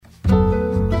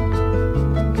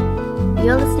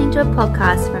You're listening to a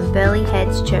podcast from Burleigh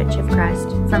Heads Church of Christ,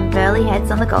 from Burleigh Heads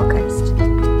on the Gold Coast.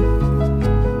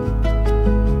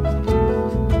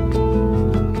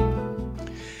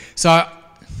 So, I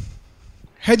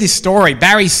heard this story.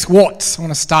 Barry Schwartz, I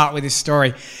want to start with this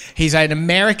story. He's an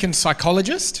American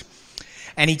psychologist,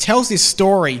 and he tells this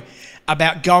story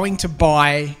about going to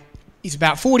buy, he's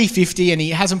about 40, 50, and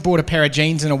he hasn't bought a pair of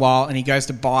jeans in a while, and he goes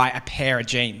to buy a pair of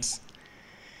jeans.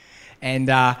 And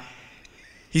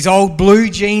his old blue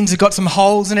jeans have got some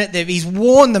holes in it. He's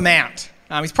worn them out.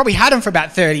 He's probably had them for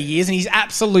about 30 years, and he's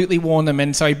absolutely worn them.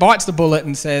 And so he bites the bullet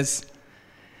and says,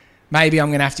 maybe I'm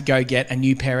going to have to go get a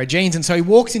new pair of jeans. And so he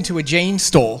walks into a jeans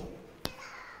store,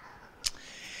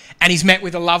 and he's met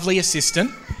with a lovely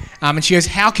assistant. And she goes,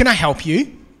 how can I help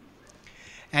you?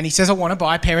 And he says, I want to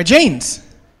buy a pair of jeans.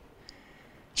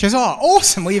 She goes, oh,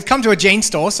 awesome. Well, you've come to a jeans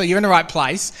store, so you're in the right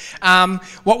place.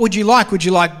 What would you like? Would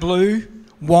you like blue,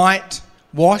 white,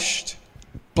 washed,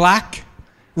 black,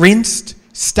 rinsed,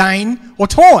 stained, or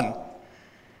torn?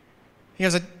 He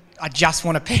goes, I just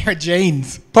want a pair of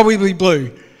jeans, probably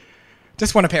blue.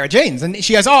 Just want a pair of jeans. And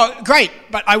she goes, oh, great,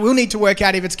 but I will need to work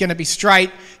out if it's going to be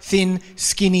straight, thin,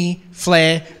 skinny,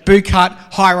 flare, boot cut,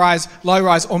 high rise, low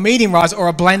rise, or medium rise, or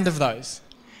a blend of those.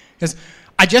 He goes,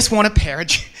 I just want a pair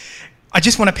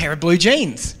of blue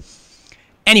jeans.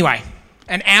 Anyway,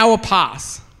 an hour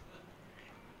passes,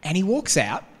 and he walks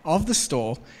out of the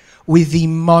store with the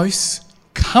most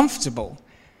comfortable,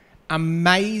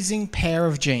 amazing pair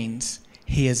of jeans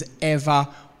he has ever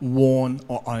worn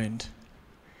or owned.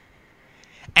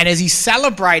 And as he's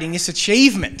celebrating this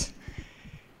achievement,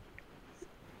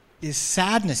 this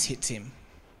sadness hits him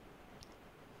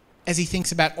as he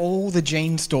thinks about all the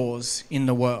jean stores in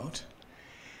the world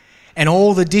and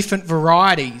all the different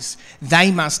varieties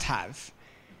they must have.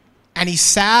 And he's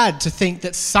sad to think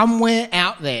that somewhere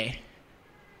out there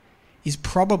is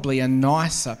probably a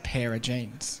nicer pair of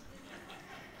jeans.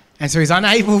 And so he's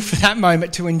unable for that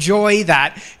moment to enjoy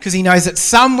that because he knows that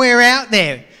somewhere out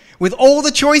there, with all the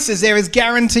choices, there is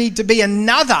guaranteed to be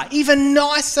another, even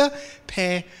nicer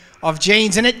pair of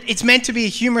jeans. And it's meant to be a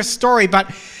humorous story,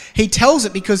 but he tells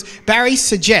it because Barry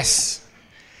suggests,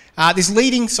 this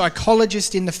leading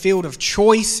psychologist in the field of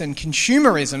choice and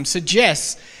consumerism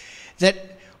suggests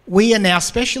that we are now,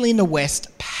 especially in the West,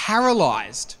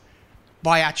 paralysed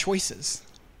by our choices.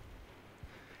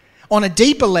 On a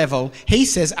deeper level, he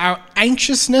says our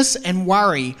anxiousness and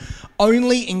worry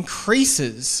only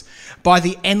increases by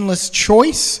the endless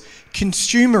choice,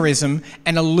 consumerism,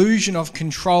 and illusion of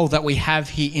control that we have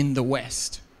here in the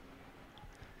West.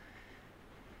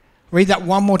 Read that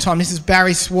one more time. This is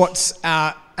Barry Schwartz's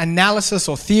analysis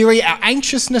or theory. Our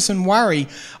anxiousness and worry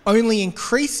only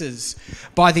increases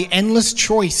by the endless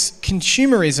choice,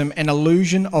 consumerism, and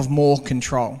illusion of more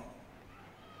control.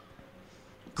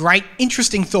 Great,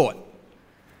 interesting thought.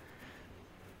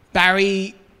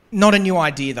 Barry, not a new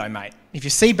idea though, mate. If you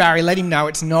see Barry, let him know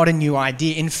it's not a new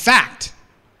idea. In fact,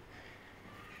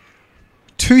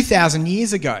 2,000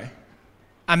 years ago,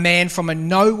 a man from a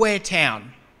nowhere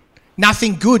town,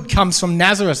 nothing good comes from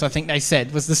Nazareth, I think they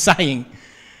said, was the saying,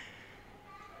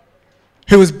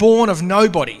 who was born of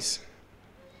nobodies,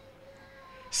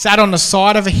 sat on the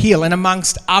side of a hill and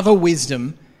amongst other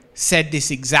wisdom said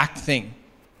this exact thing.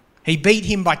 He beat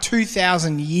him by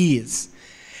 2,000 years.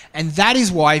 And that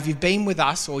is why, if you've been with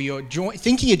us or you're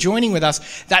thinking you're joining with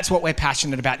us, that's what we're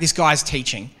passionate about, this guy's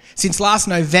teaching. Since last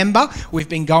November, we've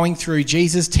been going through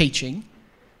Jesus' teaching,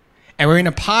 and we're in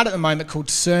a part at the moment called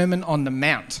Sermon on the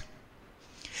Mount.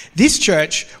 This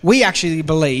church, we actually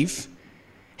believe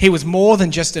he was more than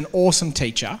just an awesome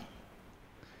teacher,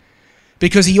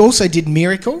 because he also did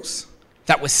miracles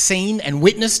that were seen and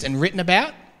witnessed and written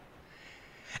about.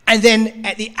 And then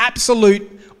at the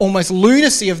absolute, almost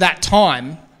lunacy of that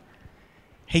time,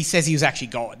 he says he was actually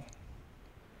God.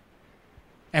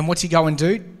 And what's he go and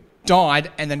do?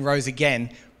 Died and then rose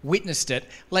again, witnessed it,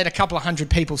 let a couple of hundred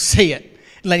people see it,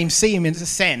 let him see him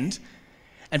ascend,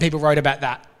 and people wrote about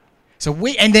that.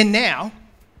 And then now,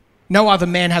 no other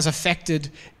man has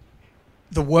affected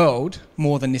the world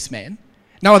more than this man.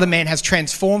 No other man has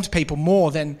transformed people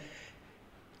more than,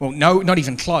 well, no, not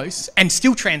even close, and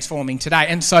still transforming today.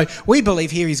 And so we believe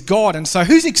here is God. And so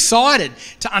who's excited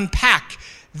to unpack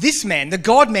this man, the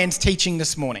God man's teaching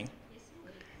this morning?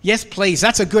 Yes, please.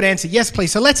 That's a good answer. Yes,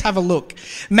 please. So let's have a look.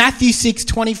 Matthew 6,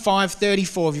 25,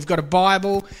 34. If you've got a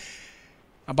Bible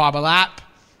app.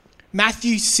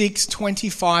 Matthew 6,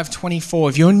 25, 24.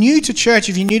 If you're new to church,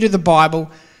 if you're new to the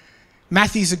Bible,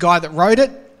 Matthew's the guy that wrote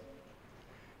it.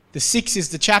 The 6 is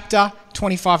the chapter,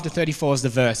 25 to 34 is the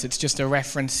verse. It's just a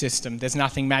reference system. There's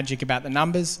nothing magic about the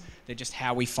numbers. They're just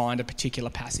how we find a particular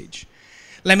passage.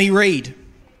 Let me read.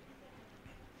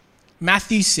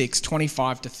 Matthew 6,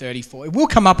 25 to 34. It will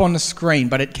come up on the screen,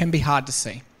 but it can be hard to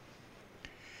see.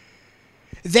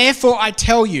 Therefore I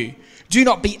tell you, do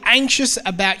not be anxious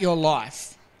about your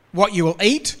life, what you will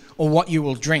eat or what you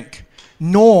will drink,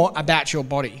 nor about your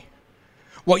body.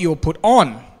 What you will put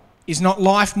on, is not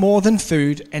life more than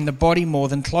food, and the body more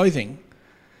than clothing?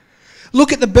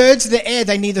 Look at the birds of the air.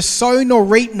 They neither sow nor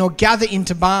reap nor gather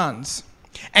into barns,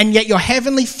 and yet your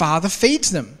heavenly Father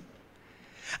feeds them.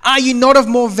 Are you not of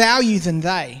more value than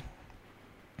they?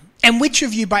 And which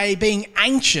of you, by being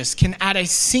anxious, can add a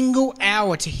single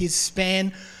hour to his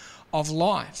span of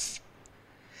life?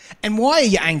 And why are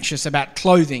you anxious about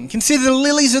clothing? Consider the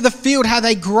lilies of the field, how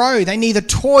they grow. They neither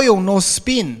toil nor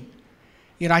spin.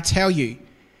 Yet I tell you,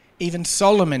 even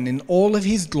Solomon in all of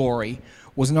his glory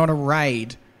was not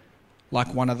arrayed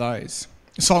like one of those.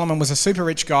 Solomon was a super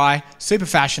rich guy, super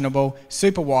fashionable,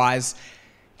 super wise.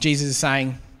 Jesus is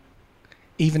saying,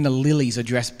 even the lilies are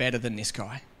dressed better than this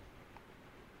guy.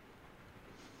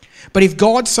 But if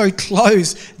God so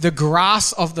clothes the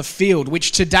grass of the field,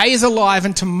 which today is alive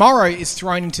and tomorrow is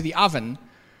thrown into the oven,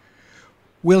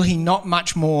 will he not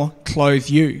much more clothe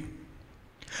you?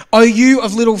 O you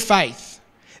of little faith,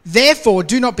 therefore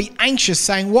do not be anxious,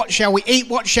 saying, what shall we eat?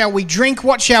 What shall we drink?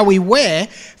 What shall we wear?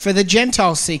 For the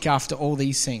Gentiles seek after all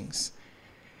these things.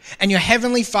 And your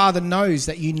heavenly Father knows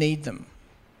that you need them.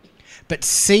 But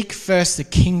seek first the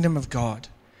kingdom of God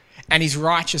and his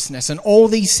righteousness, and all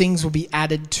these things will be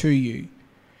added to you.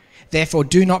 Therefore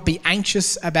do not be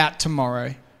anxious about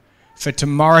tomorrow, for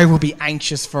tomorrow will be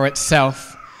anxious for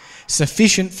itself.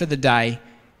 Sufficient for the day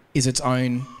is its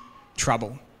own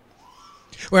trouble.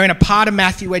 We're in a part of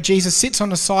Matthew where Jesus sits on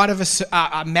the side of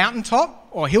a mountaintop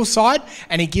or hillside,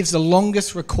 and he gives the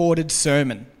longest recorded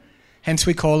sermon. Hence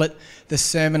we call it the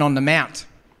Sermon on the Mount.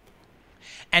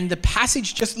 And the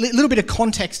passage, just a little bit of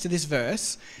context to this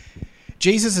verse,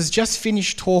 Jesus has just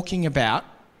finished talking about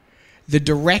the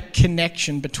direct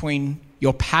connection between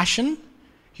your passion,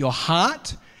 your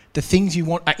heart, the things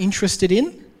you are interested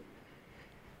in,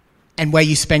 and where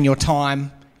you spend your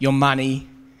time, your money,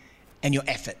 and your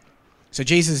effort. So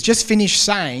Jesus has just finished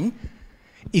saying,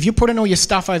 if you're putting all your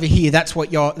stuff over here, that's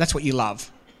what you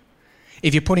love.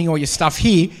 If you're putting all your stuff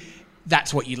here,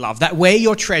 that's what you love. That where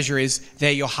your treasure is,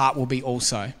 there your heart will be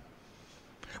also.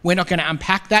 We're not going to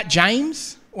unpack that.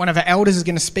 James, one of our elders, is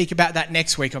going to speak about that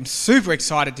next week. I'm super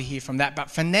excited to hear from that.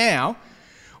 But for now,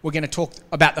 we're going to talk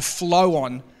about the flow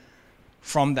on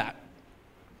from that.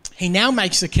 He now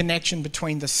makes a connection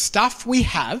between the stuff we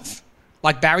have,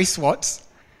 like Barry Swartz,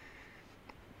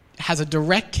 has a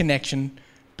direct connection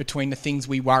between the things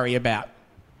we worry about.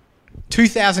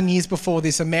 2,000 years before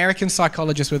this, American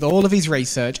psychologist with all of his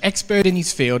research, expert in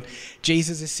his field,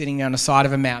 Jesus is sitting on the side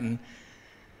of a mountain.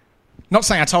 Not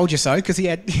saying I told you so, because he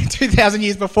had 2,000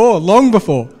 years before, long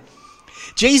before.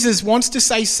 Jesus wants to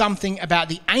say something about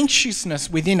the anxiousness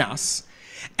within us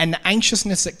and the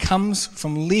anxiousness that comes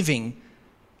from living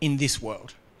in this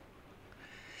world.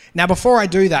 Now, before I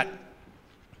do that,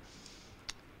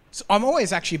 I'm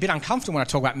always actually a bit uncomfortable when I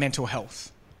talk about mental health,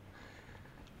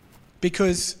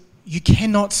 because you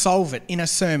cannot solve it in a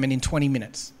sermon in 20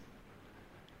 minutes.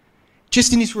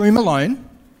 Just in this room alone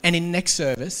and in next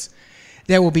service,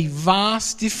 there will be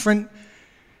vast different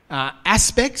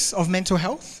aspects of mental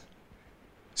health.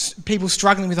 People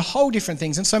struggling with a whole different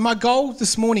things. And so my goal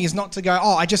this morning is not to go,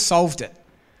 I just solved it.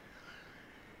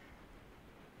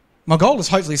 My goal is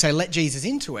hopefully to say, let Jesus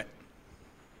into it.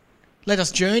 Let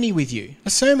us journey with you. A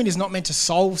sermon is not meant to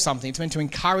solve something. It's meant to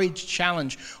encourage,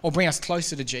 challenge, or bring us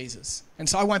closer to Jesus. And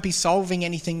so I won't be solving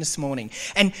anything this morning.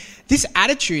 And this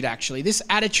attitude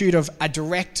of a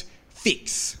direct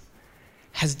fix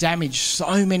has damaged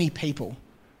so many people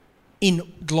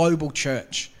in global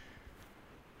church.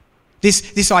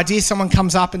 This idea, someone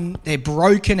comes up and they're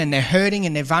broken and they're hurting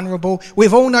and they're vulnerable.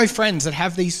 We've all know friends that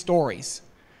have these stories.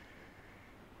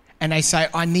 And they say,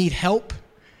 I need help.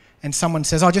 And someone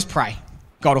says, just pray.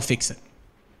 God will fix it.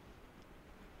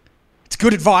 It's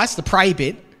good advice, the pray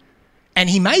bit. And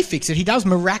he may fix it. He does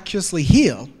miraculously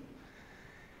heal.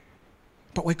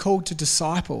 But we're called to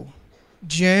disciple,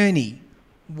 journey,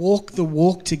 walk the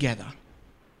walk together.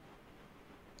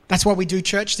 That's why we do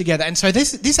church together. And so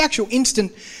this actual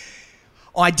instant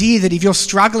idea that if you're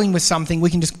struggling with something, we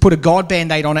can just put a God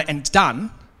Band-Aid on it and it's done,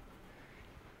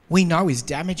 we know is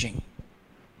damaging.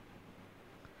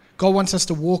 God wants us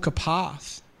to walk a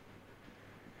path.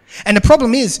 And the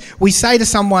problem is, we say to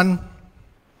someone,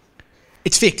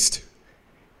 it's fixed.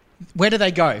 Where do they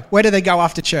go? Where do they go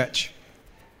after church?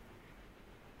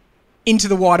 Into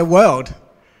the wider world,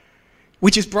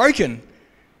 which is broken.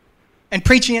 and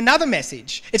preaching another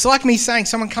message. It's like me saying,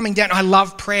 someone coming down, I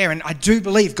love prayer and I do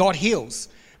believe God heals.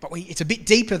 But it's a bit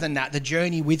deeper than that, the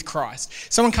journey with Christ.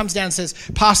 Someone comes down and says,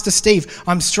 Pastor Steve,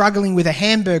 I'm struggling with a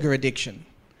hamburger addiction.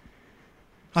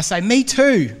 I say, me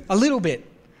too, a little bit.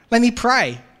 Let me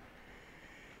pray.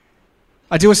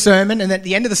 I do a sermon, and at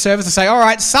the end of the service I say, all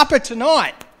right, supper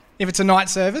tonight, if it's a night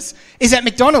service, is at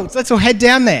McDonald's. Let's all head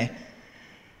down there.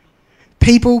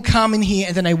 People come in here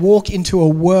and then they walk into a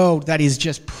world that is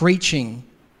just preaching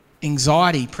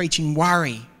anxiety, preaching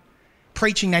worry,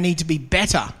 preaching they need to be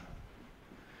better.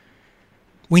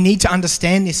 We need to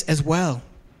understand this as well.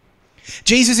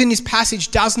 Jesus in this passage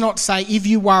does not say, if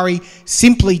you worry,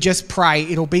 simply just pray,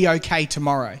 it'll be okay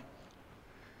tomorrow.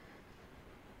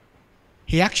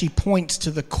 He actually points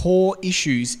to the core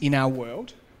issues in our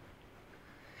world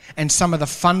and some of the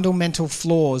fundamental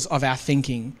flaws of our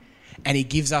thinking, and he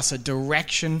gives us a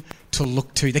direction to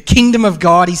look to. The kingdom of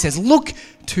God, he says, look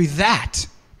to that.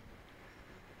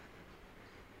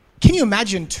 Can you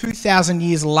imagine 2,000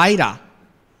 years later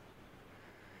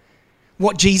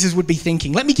what Jesus would be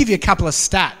thinking? Let me give you a couple of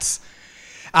stats.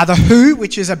 The WHO,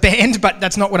 which is a band, but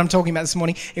that's not what I'm talking about this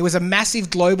morning. It was a massive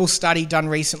global study done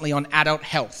recently on adult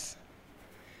health.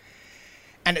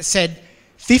 And it said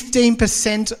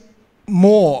 15%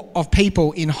 more of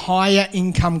people in higher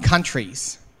income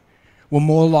countries were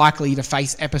more likely to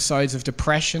face episodes of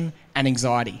depression and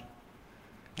anxiety.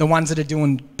 The ones that are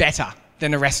doing better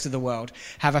than the rest of the world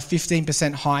have a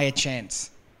 15% higher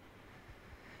chance.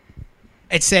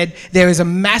 It said there is a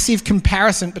massive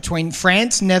comparison between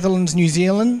France, Netherlands, New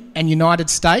Zealand and United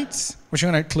States, which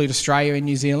I'm going to include Australia and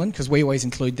New Zealand because we always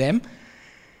include them,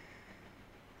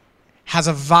 has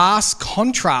a vast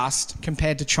contrast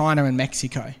compared to China and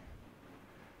Mexico.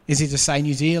 Is it to say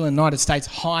New Zealand, United States,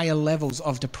 higher levels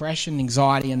of depression,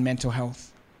 anxiety and mental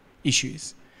health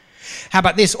issues? How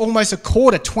about this? Almost a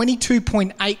quarter,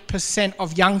 22.8%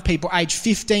 of young people aged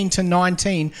 15 to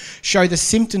 19 show the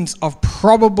symptoms of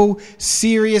probable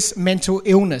serious mental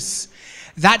illness.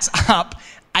 That's up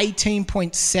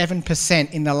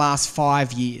 18.7% in the last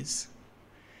 5 years.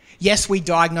 Yes, we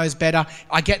diagnose better.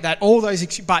 I get that. All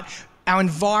those, but our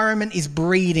environment is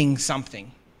breeding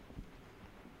something.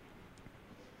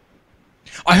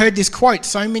 I heard this quote,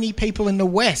 so many people in the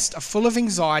West are full of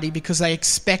anxiety because they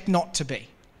expect not to be.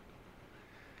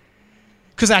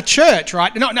 Because our church,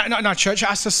 right, not church,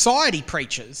 our society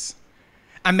preaches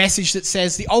a message that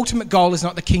says the ultimate goal is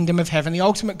not the kingdom of heaven, the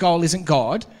ultimate goal isn't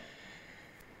God.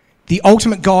 The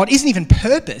ultimate goal isn't even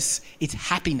purpose, it's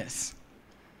happiness.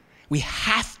 We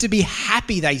have to be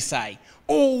happy, they say,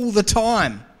 all the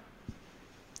time.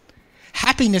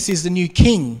 Happiness is the new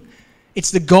king. It's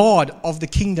the God of the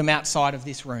kingdom outside of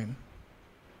this room.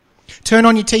 Turn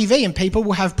on your TV and people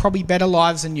will have probably better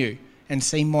lives than you and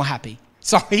seem more happy.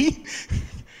 Sorry.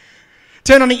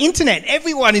 Turn on the internet.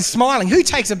 Everyone is smiling. Who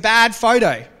takes a bad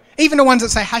photo? Even the ones that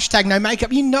say hashtag no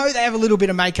makeup, you know they have a little bit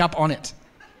of makeup on it.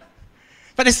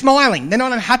 But they're smiling. They're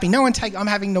not happy. I'm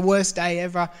having the worst day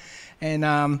ever.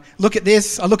 And look at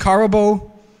this. I look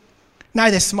horrible.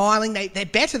 No, they're smiling. They're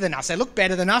better than us. They look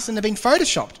better than us and they've been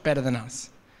photoshopped better than us.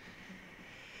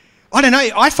 I don't know.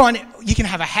 I find you can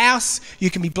have a house, you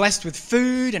can be blessed with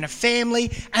food and a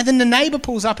family, and then the neighbour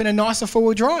pulls up in a nicer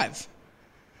four-wheel drive.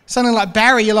 Something like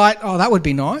Barry, you're like, oh, that would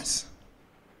be nice.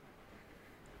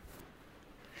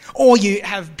 Or you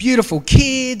have beautiful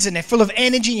kids and they're full of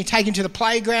energy and you take them to the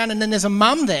playground and then there's a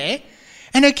mum there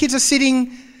and her kids are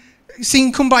singing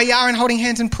Kumbaya and holding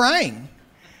hands and praying.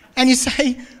 And you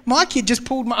say, my kid just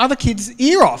pulled my other kid's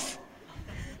ear off.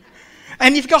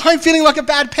 And you've got home feeling like a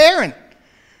bad parent.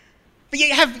 But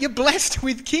you're blessed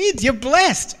with kids. You're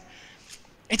blessed.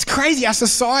 It's crazy. Our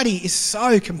society is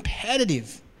so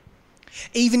competitive.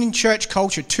 Even in church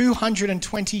culture,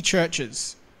 220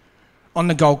 churches on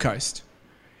the Gold Coast.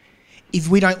 If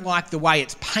we don't like the way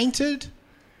it's painted,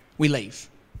 we leave.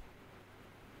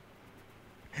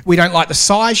 We don't like the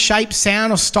size, shape,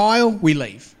 sound or style, we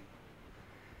leave.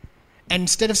 And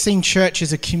instead of seeing church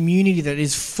as a community that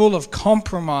is full of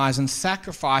compromise and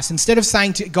sacrifice, instead of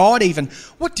saying to God even,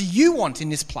 what do you want in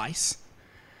this place?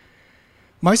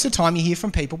 Most of the time you hear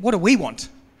from people, what do we want?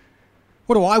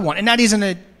 What do I want? And that isn't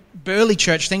a Burley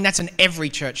church thing, that's an every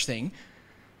church thing.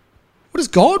 What does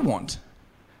God want?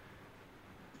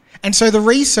 And so the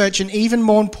research, and even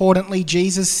more importantly,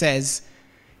 Jesus says,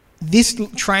 this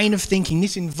train of thinking,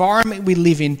 this environment we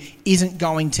live in isn't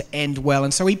going to end well.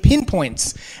 And so he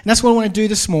pinpoints, and that's what I want to do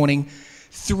this morning,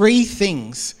 3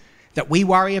 things that we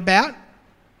worry about,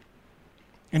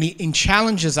 and he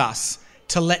challenges us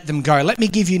to let them go. Let me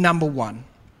give you number 1.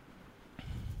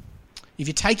 If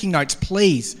you're taking notes,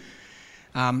 please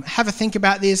Have a think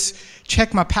about this,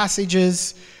 check my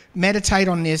passages, meditate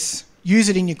on this, use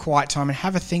it in your quiet time, and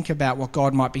have a think about what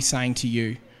God might be saying to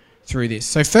you through this.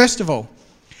 So first of all,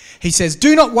 he says,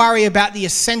 do not worry about the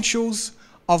essentials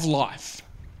of life.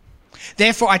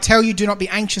 Therefore, I tell you, do not be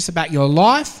anxious about your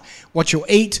life, what you'll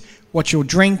eat, what you'll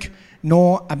drink,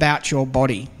 nor about your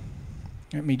body.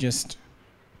 Let me just...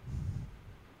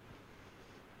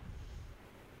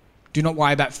 Do not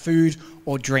worry about food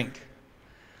or drink.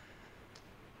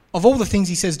 Of all the things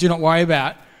he says do not worry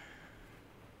about,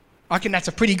 I reckon that's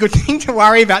a pretty good thing to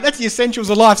worry about. That's the essentials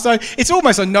of life. So it's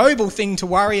almost a noble thing to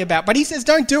worry about. But he says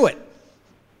don't do it.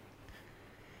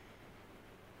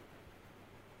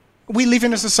 We live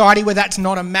in a society where that's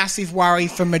not a massive worry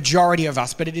for majority of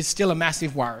us, but it is still a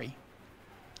massive worry.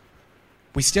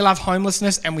 We still have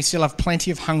homelessness and we still have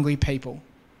plenty of hungry people.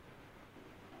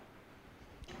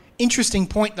 Interesting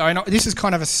point though, and this is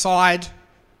kind of a side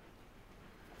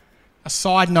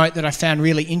note that I found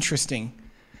really interesting.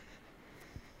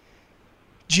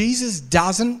 Jesus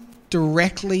doesn't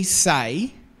directly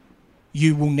say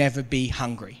you will never be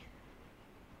hungry.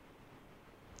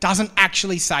 Doesn't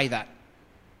actually say that.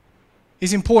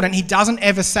 It's important. He doesn't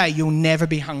ever say you'll never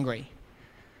be hungry.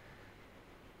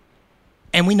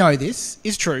 And we know this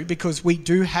is true because we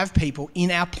do have people in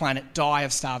our planet die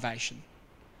of starvation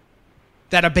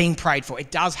that are being prayed for. It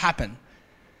does happen.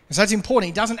 And so it's important.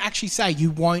 He doesn't actually say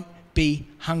you won't be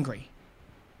hungry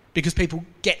because people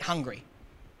get hungry.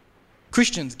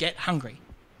 Christians get hungry.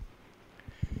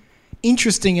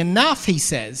 Interesting enough, he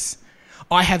says,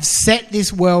 I have set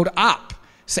this world up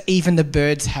so even the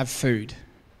birds have food.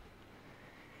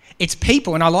 It's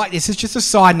people, and I like this, it's just a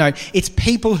side note, it's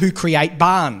people who create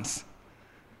barns.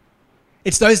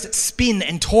 It's those that spin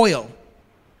and toil.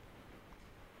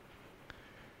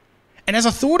 And as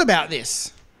I thought about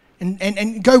this,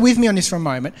 and go with me on this for a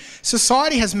moment,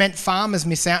 society has meant farmers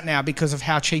miss out now because of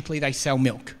how cheaply they sell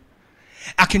milk.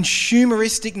 Our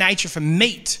consumeristic nature for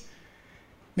meat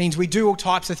means we do all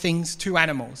types of things to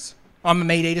animals. I'm a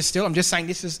meat eater still. I'm just saying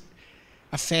this is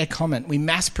a fair comment. We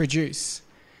mass produce.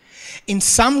 In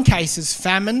some cases,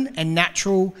 famine and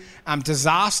natural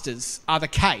disasters are the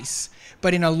case.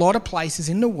 But in a lot of places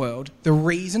in the world, the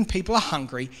reason people are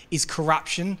hungry is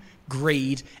corruption,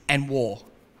 greed, and war,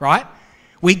 right?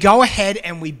 We go ahead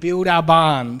and we build our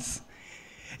barns,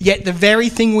 yet the very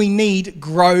thing we need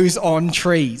grows on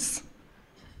trees.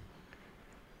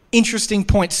 Interesting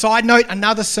point. Side note,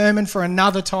 another sermon for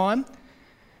another time.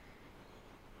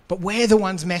 But we're the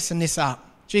ones messing this up.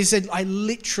 Jesus said,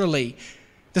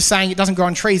 the saying it doesn't grow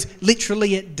on trees,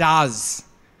 literally it does.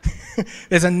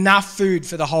 There's enough food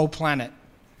for the whole planet.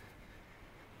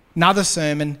 Another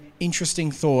sermon,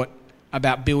 interesting thought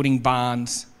about building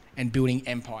barns and building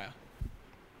empire.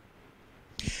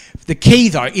 The key,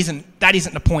 though, isn't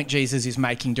the point Jesus is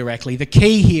making directly. The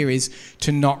key here is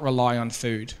to not rely on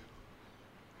food.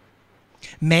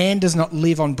 Man does not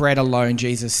live on bread alone,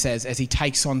 Jesus says, as he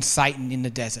takes on Satan in the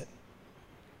desert.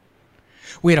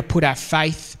 We are to put our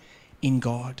faith in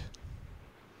God.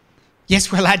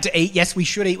 Yes, we're allowed to eat. Yes, we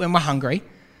should eat when we're hungry.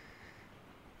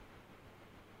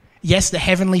 Yes, the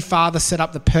Heavenly Father set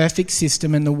up the perfect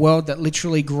system in the world that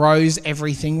literally grows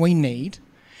everything we need,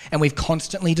 and we've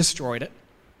constantly destroyed it.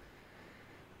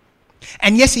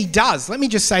 And yes, he does. Let me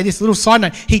just say this little side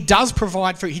note. He does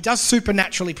provide food. He does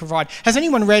supernaturally provide. Has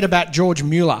anyone read about George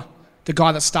Mueller, the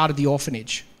guy that started the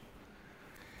orphanage?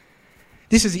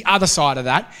 This is the other side of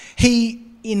that. He,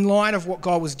 in line of what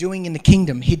God was doing in the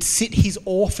kingdom, he'd sit his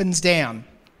orphans down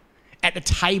at the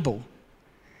table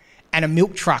and a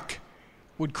milk truck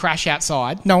would crash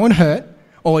outside, no one hurt,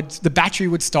 or the battery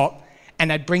would stop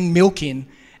and they'd bring milk in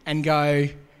and go,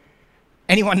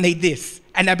 anyone need this?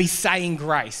 And they'd be saying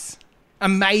grace.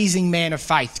 Amazing man of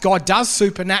faith. God does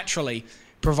supernaturally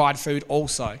provide food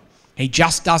also. He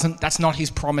just doesn't, that's not his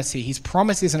promise here. His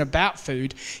promise isn't about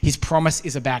food. His promise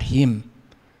is about him.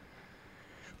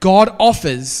 God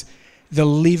offers the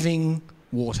living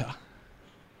water.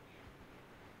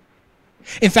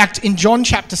 In fact, in John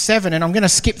chapter 7, and I'm going to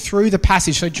skip through the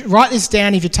passage, so write this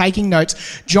down if you're taking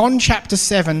notes. John chapter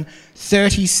 7,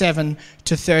 37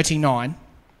 to 39.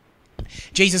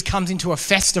 Jesus comes into a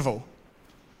festival.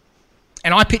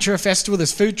 And I picture a festival,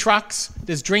 there's food trucks,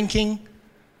 there's drinking.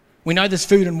 We know there's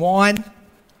food and wine.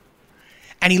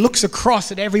 And he looks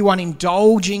across at everyone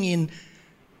indulging in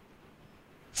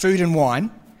food and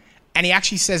wine. And he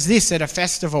actually says this at a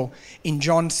festival in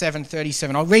John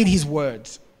 7:37. I'll read his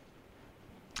words.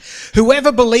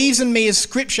 Whoever believes in me, as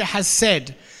Scripture has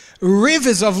said,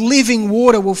 rivers of living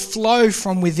water will flow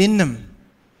from within them.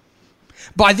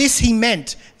 By this he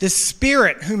meant the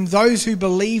Spirit whom those who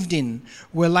believed in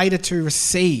were later to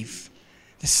receive.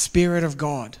 The Spirit of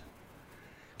God.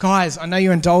 Guys, I know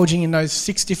you're indulging in those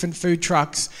 6 different food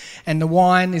trucks and the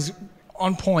wine is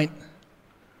on point.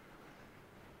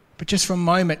 But just for a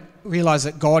moment, realize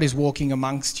that God is walking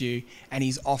amongst you and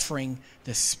he's offering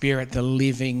the Spirit, the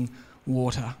living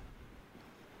water.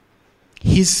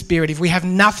 His Spirit. If we have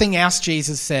nothing else,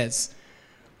 Jesus says,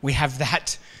 we have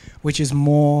that which is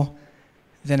more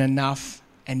than enough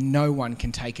and no one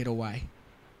can take it away.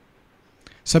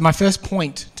 So my first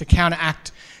point to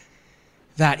counteract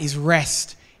that is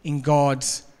rest in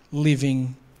God's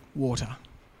living water.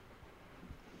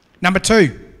 Number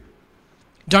 2,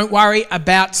 don't worry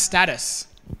about status.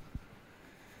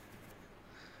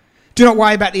 Do not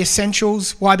worry about the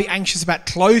essentials. Why be anxious about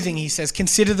clothing, he says.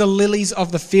 Consider the lilies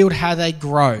of the field, how they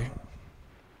grow.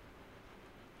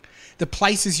 The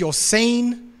places you're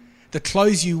seen, the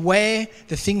clothes you wear,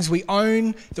 the things we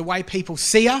own, the way people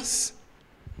see us.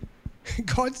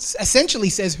 God essentially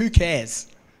says, who cares?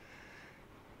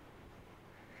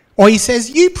 Or he says,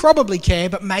 you probably care,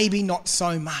 but maybe not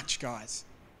so much, guys.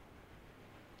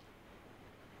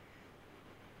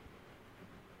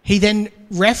 He then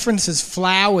references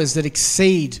flowers that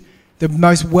exceed the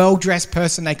most well-dressed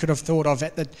person they could have thought of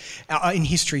in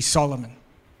history, Solomon.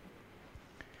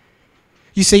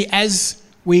 You see, as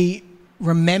we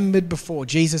remembered before,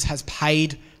 Jesus has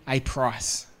paid a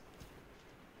price.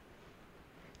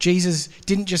 Jesus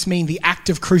didn't just mean the act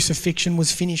of crucifixion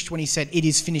was finished when he said, it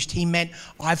is finished. He meant,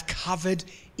 I've covered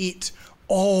it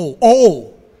all.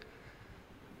 All.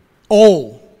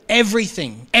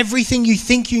 Everything you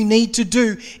think you need to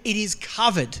do, it is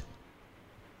covered.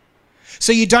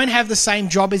 So you don't have the same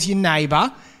job as your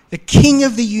neighbour. The King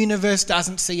of the universe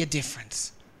doesn't see a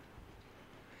difference.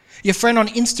 Your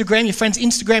friend's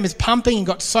Instagram is pumping and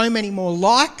got so many more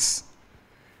likes.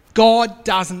 God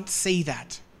doesn't see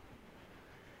that.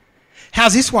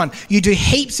 How's this one? You do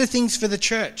heaps of things for the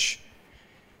church.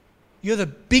 You're the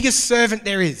biggest servant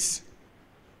there is.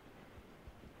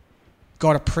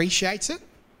 God appreciates it.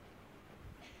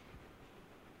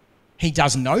 He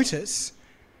does notice.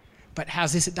 But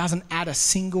how's this? It doesn't add a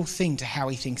single thing to how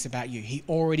he thinks about you. He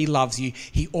already loves you.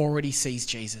 He already sees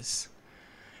Jesus.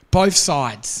 Both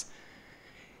sides.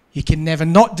 You can never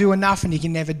not do enough and you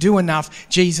can never do enough.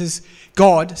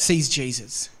 God sees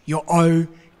Jesus. You're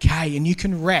okay and you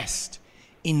can rest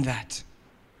in that.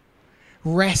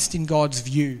 Rest in God's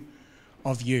view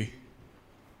of you.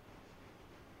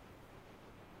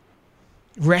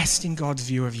 Rest in God's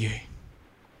view of you.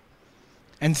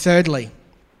 And thirdly,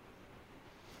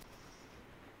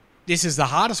 this is the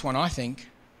hardest one, I think.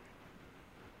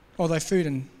 Although food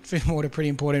and water are pretty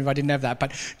important if I didn't have that.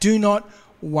 But do not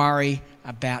worry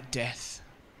about death.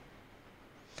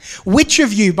 Which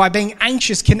of you, by being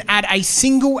anxious, can add a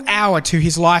single hour to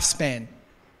his lifespan?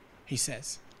 He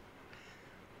says.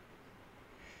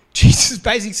 Jesus is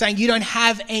basically saying you don't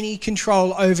have any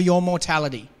control over your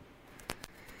mortality.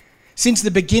 Since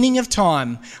the beginning of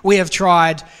time, we have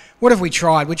tried, what have we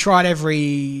tried? We tried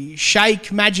every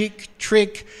shake, magic,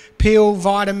 trick, pill,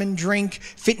 vitamin, drink,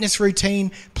 fitness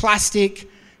routine, plastic,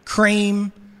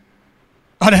 cream.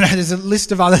 I don't know, there's a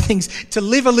list of other things to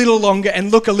live a little longer and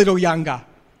look a little younger.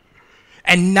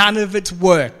 And none of it's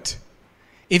worked.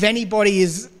 If anybody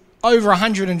is over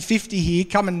 150 here,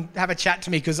 come and have a chat to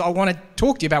me because I want to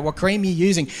talk to you about what cream you're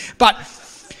using. But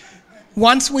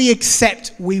once we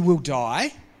accept we will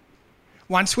die,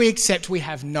 once we accept we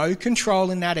have no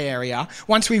control in that area,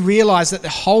 once we realise that the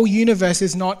whole universe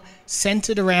is not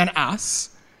centred around us,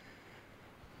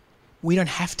 we don't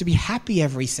have to be happy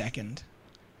every second.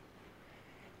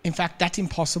 In fact, that's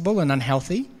impossible and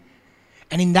unhealthy.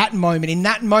 And in that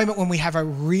moment when we have a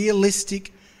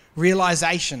realistic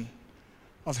realisation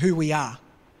of who we are,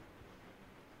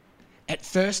 at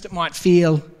first it might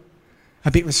feel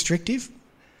a bit restrictive,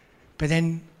 but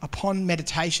then upon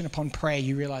meditation, upon prayer,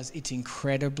 you realise it's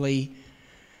incredibly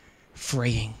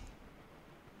freeing.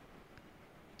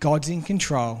 God's in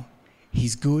control.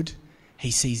 He's good.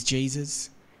 He sees Jesus.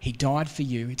 He died for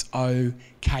you. It's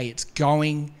okay. It's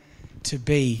going to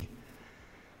be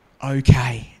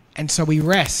okay. And so we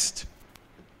rest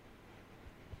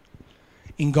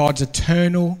in God's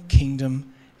eternal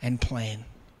kingdom and plan.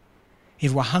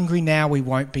 If we're hungry now, we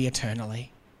won't be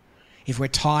eternally. If we're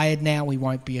tired now, we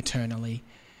won't be eternally.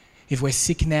 If we're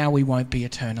sick now, we won't be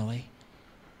eternally.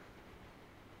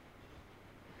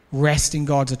 Rest in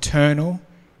God's eternal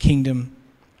kingdom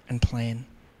and plan.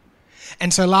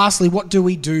 And so lastly, what do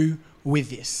we do with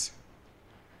this?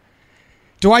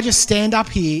 Do I just stand up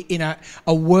here in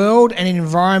a world and an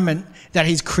environment that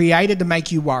He's created to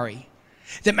make you worry,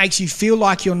 that makes you feel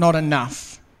like you're not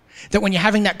enough, that when you're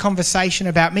having that conversation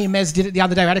about, me and Mez did it the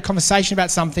other day, we had a conversation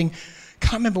about something,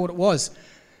 Can't remember what it was.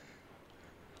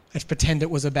 Let's pretend it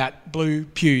was about Blue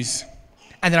Pews.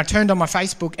 And then I turned on my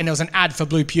Facebook and there was an ad for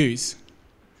Blue Pews.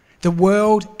 The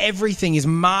world, everything is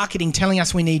marketing, telling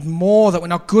us we need more, that we're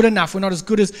not good enough, we're not as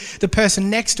good as the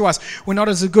person next to us, we're not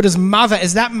as good as mother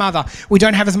as that mother, we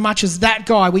don't have as much as that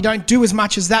guy, we don't do as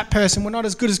much as that person, we're not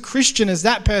as good as Christian as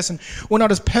that person, we're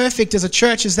not as perfect as a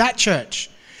church as that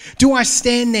church. Do I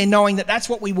stand there knowing that that's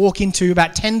what we walk into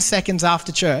about 10 seconds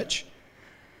after church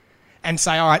and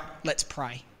say, all right, let's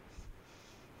pray.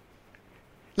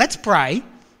 Let's pray.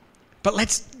 But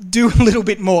let's do a little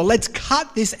bit more. Let's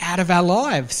cut this out of our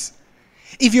lives.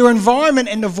 If your environment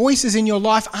and the voices in your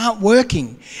life aren't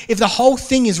working, if the whole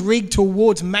thing is rigged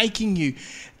towards making you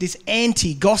this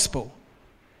anti-gospel,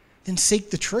 then seek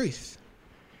the truth.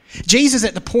 Jesus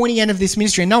at the pointy end of this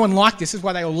ministry, and no one liked this is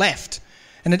why they all left.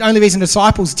 And the only reason the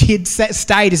disciples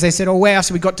stayed is they said, oh, where else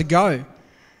have we got to go?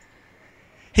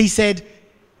 He said,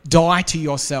 die to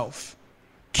yourself.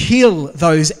 Kill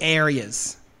those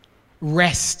areas.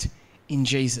 Rest in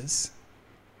Jesus.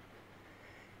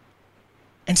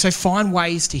 And so find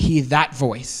ways to hear that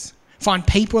voice. Find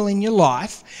people in your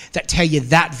life that tell you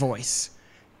that voice.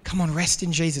 Come on, rest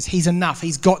in Jesus. He's enough.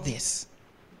 He's got this.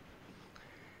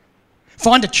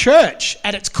 Find a church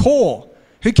at its core.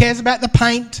 Who cares about the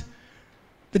paint,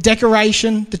 the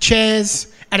decoration, the chairs?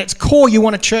 At its core, you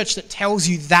want a church that tells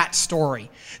you that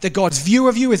story. That God's view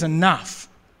of you is enough.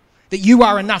 That you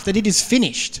are enough. That it is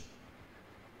finished.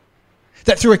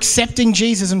 That through accepting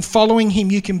Jesus and following him,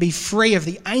 you can be free of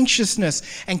the anxiousness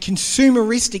and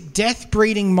consumeristic,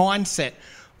 death-breeding mindset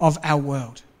of our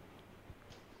world.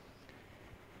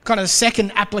 Kind of the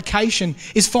second application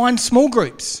is find small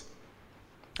groups.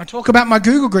 I talk about my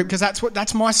Google group because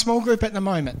that's my small group at the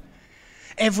moment.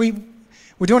 We're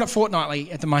doing it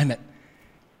fortnightly at the moment.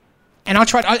 And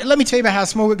let me tell you about how a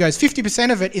small group goes.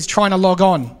 50% of it is trying to log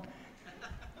on.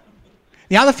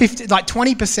 The other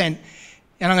 20%,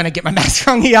 and I'm going to get my maths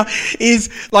wrong here,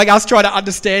 is like us trying to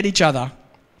understand each other.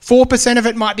 4% of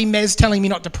it might be Mez telling me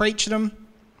not to preach them.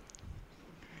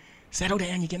 Settle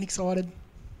down, you're getting excited.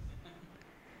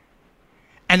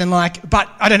 And then but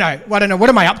I don't know, what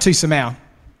am I up to somehow?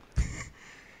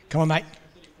 Come on, mate.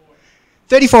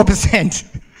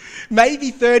 34%.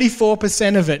 Maybe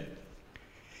 34% of it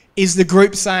is the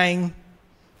group saying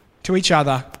to each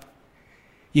other,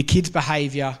 your kid's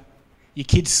behaviour, your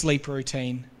kid's sleep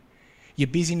routine, your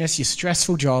busyness, your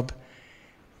stressful job,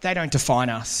 they don't define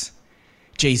us.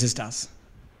 Jesus does.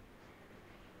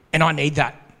 And I need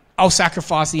that. I'll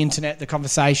sacrifice the internet, the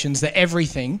conversations, the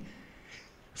everything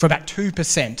for about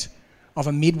 2% of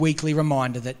a mid-weekly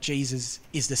reminder that Jesus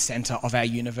is the centre of our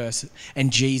universe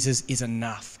and Jesus is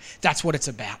enough. That's what it's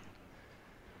about.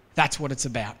 That's what it's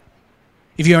about.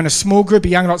 If you're in a small group, a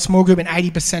young adult small group, and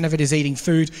 80% of it is eating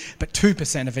food, but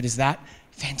 2% of it is that,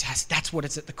 fantastic. That's what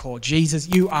it's at the core. Jesus,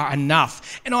 you are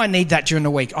enough. And I need that during the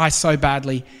week. I so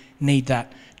badly need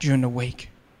that during the week.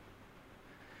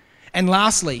 And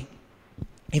lastly,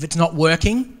 if it's not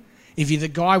working, if you're the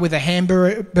guy with a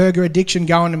hamburger addiction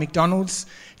going to McDonald's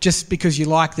just because you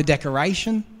like the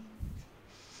decoration,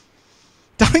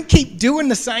 don't keep doing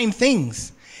the same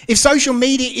things. If social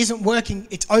media isn't working,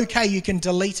 it's okay, you can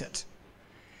delete it.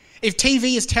 If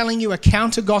TV is telling you a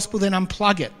counter gospel, then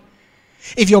unplug it.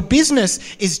 If your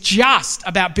business is just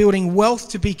about building wealth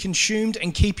to be consumed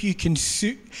and keep you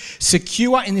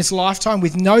secure in this lifetime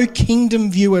with no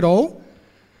kingdom view at all,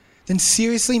 then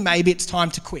seriously, maybe it's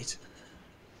time to quit.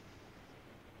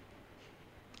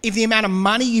 If the amount of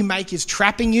money you make is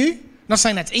trapping you, I'm not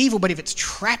saying that's evil, but if it's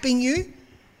trapping you,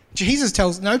 Jesus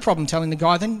tells, no problem telling the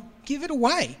guy, then give it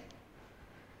away.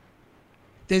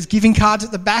 There's giving cards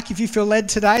at the back if you feel led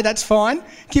today, that's fine.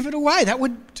 Give it away. That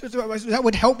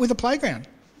would help with the playground.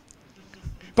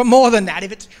 But more than that,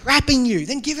 if it's trapping you,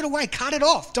 then give it away. Cut it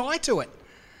off. Die to it.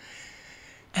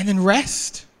 And then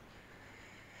rest.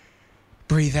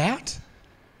 Breathe out.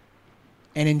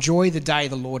 And enjoy the day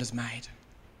the Lord has made.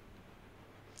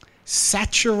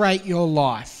 Saturate your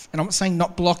life. And I'm not saying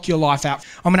not block your life out.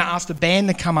 I'm going to ask the band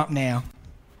to come up now.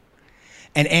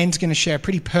 And Anne's going to share a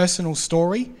pretty personal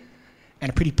story and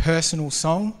a pretty personal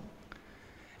song.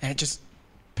 And it's just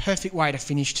perfect way to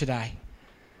finish today.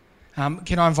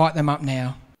 Can I invite them up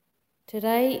now?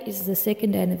 Today is the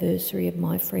second anniversary of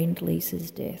my friend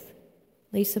Lisa's death.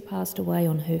 Lisa passed away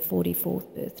on her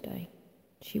 44th birthday.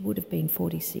 She would have been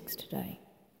 46 today.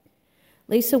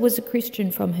 Lisa was a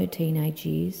Christian from her teenage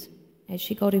years. As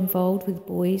she got involved with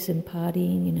boys and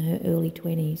partying in her early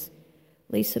 20s,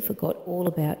 Lisa forgot all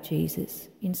about Jesus,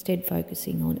 instead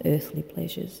focusing on earthly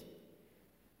pleasures.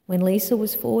 When Lisa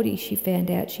was 40, she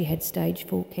found out she had stage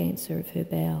 4 cancer of her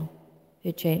bowel.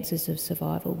 Her chances of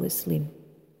survival were slim.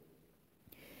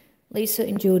 Lisa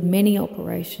endured many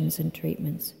operations and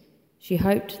treatments. She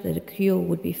hoped that a cure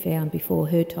would be found before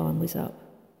her time was up.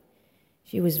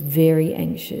 She was very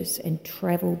anxious and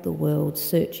travelled the world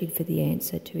searching for the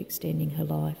answer to extending her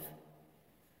life.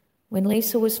 When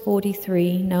Lisa was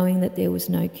 43, knowing that there was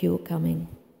no cure coming,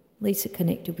 Lisa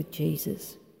connected with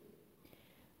Jesus.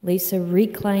 Lisa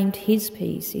reclaimed his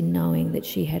peace in knowing that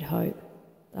she had hope,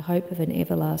 the hope of an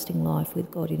everlasting life with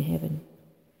God in heaven.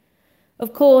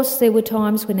 Of course, there were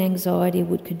times when anxiety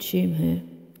would consume her.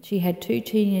 She had 2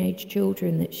 teenage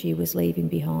children that she was leaving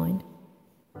behind.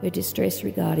 Her distress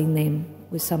regarding them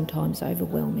was sometimes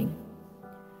overwhelming.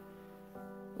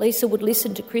 Lisa would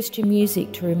listen to Christian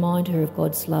music to remind her of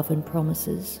God's love and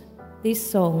promises.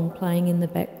 This song, playing in the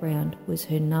background, was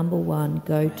her number one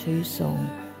go-to song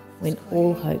when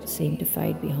all hope seemed to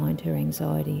fade behind her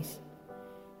anxieties.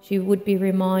 She would be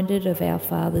reminded of our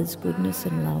Father's goodness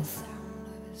and love.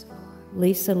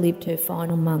 Lisa lived her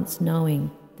final months knowing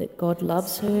that God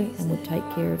loves her and will take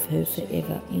care of her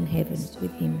forever in heaven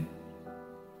with him.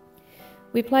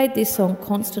 We played this song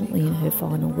constantly in her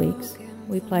final weeks.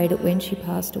 We played it when she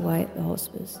passed away at the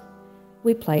hospice.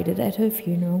 We played it at her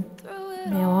funeral.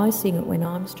 Now I sing it when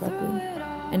I'm struggling,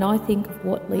 and I think of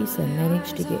what Lisa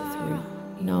managed to get through,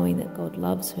 knowing that God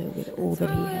loves her with all that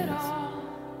he has.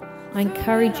 I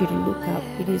encourage you to look up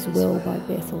It Is Well by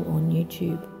Bethel on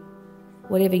YouTube.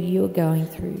 Whatever you are going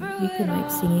through, you can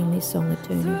make singing this song a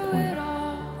turning point,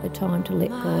 a time to let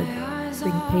God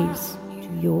bring peace to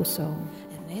your soul.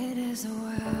 And it is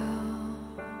well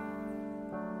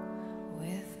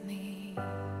with me.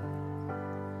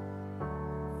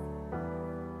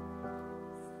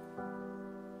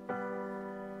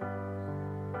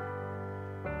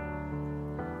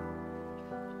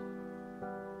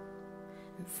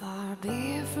 And far be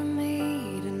it from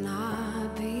me to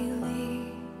not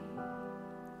believe,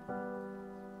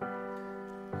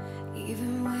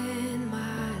 even when my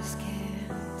eyes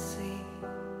can't see.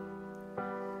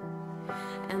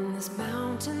 And this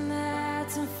mountain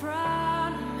that's in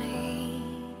front of me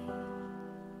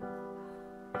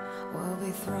will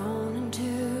be thrown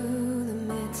into the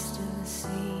midst of the sea.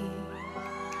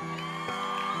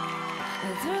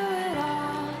 And through it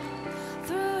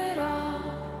all,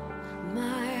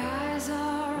 my eyes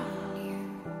are on you.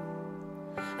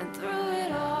 And through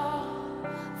it all,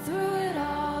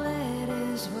 it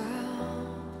is well.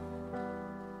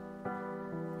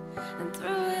 And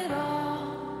through it all,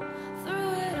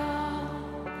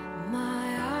 my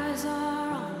eyes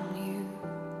are on you,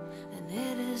 and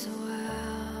it is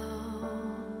well.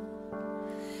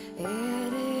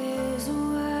 It is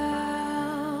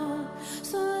well.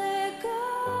 So let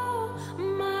go,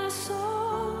 my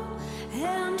soul,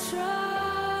 and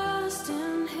trust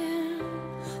in him.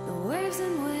 The waves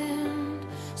and wind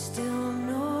still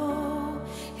know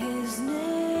his name.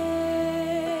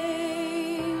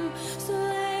 So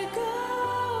let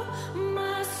go,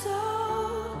 my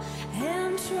soul,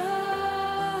 and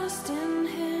trust in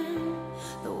him.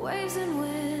 The waves and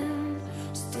wind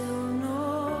still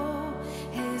know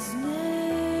his name.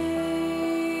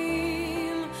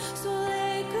 So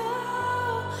let go,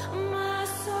 my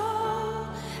soul,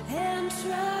 and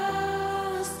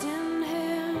trust in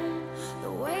him.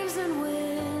 The waves and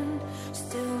wind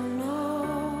still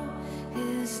know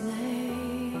his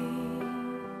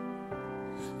name.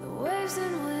 The waves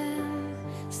and wind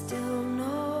still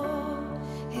know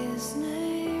his name.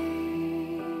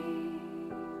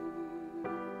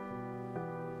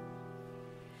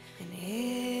 And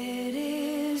it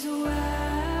is well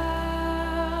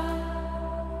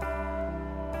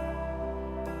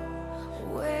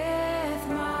with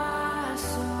my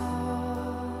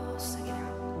soul. Sing it out.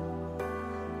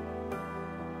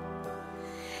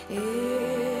 It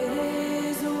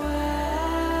is well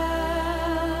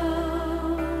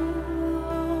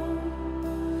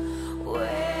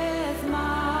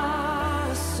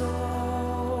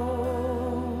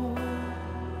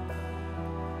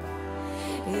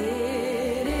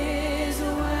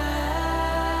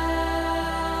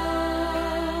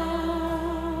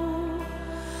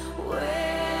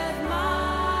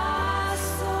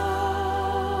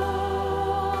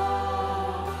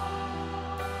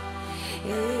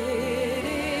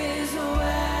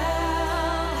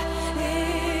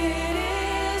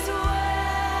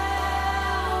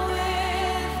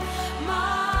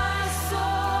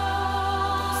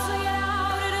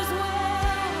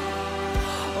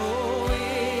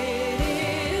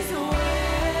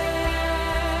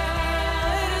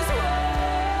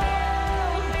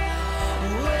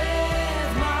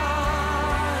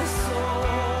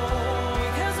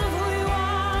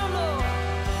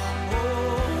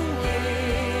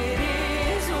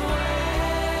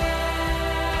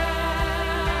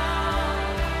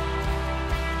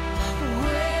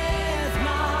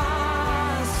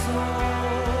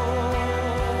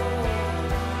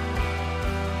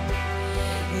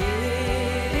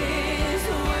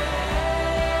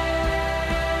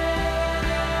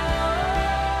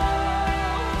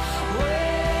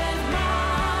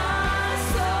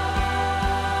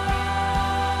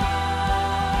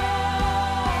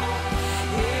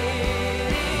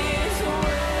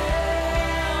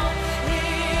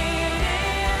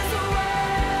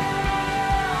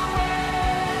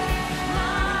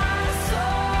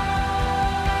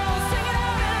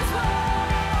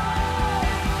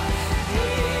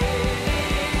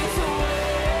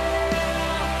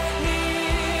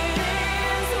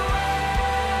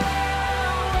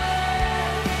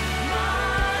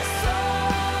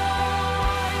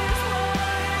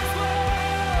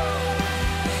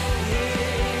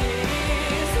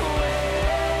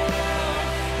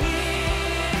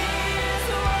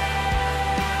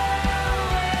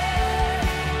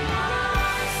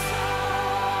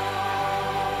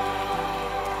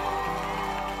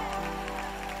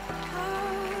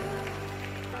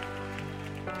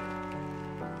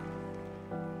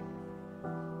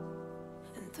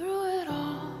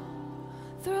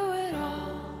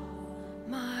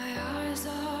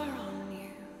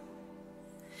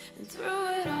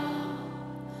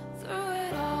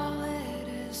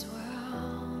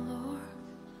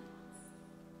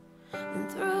and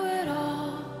through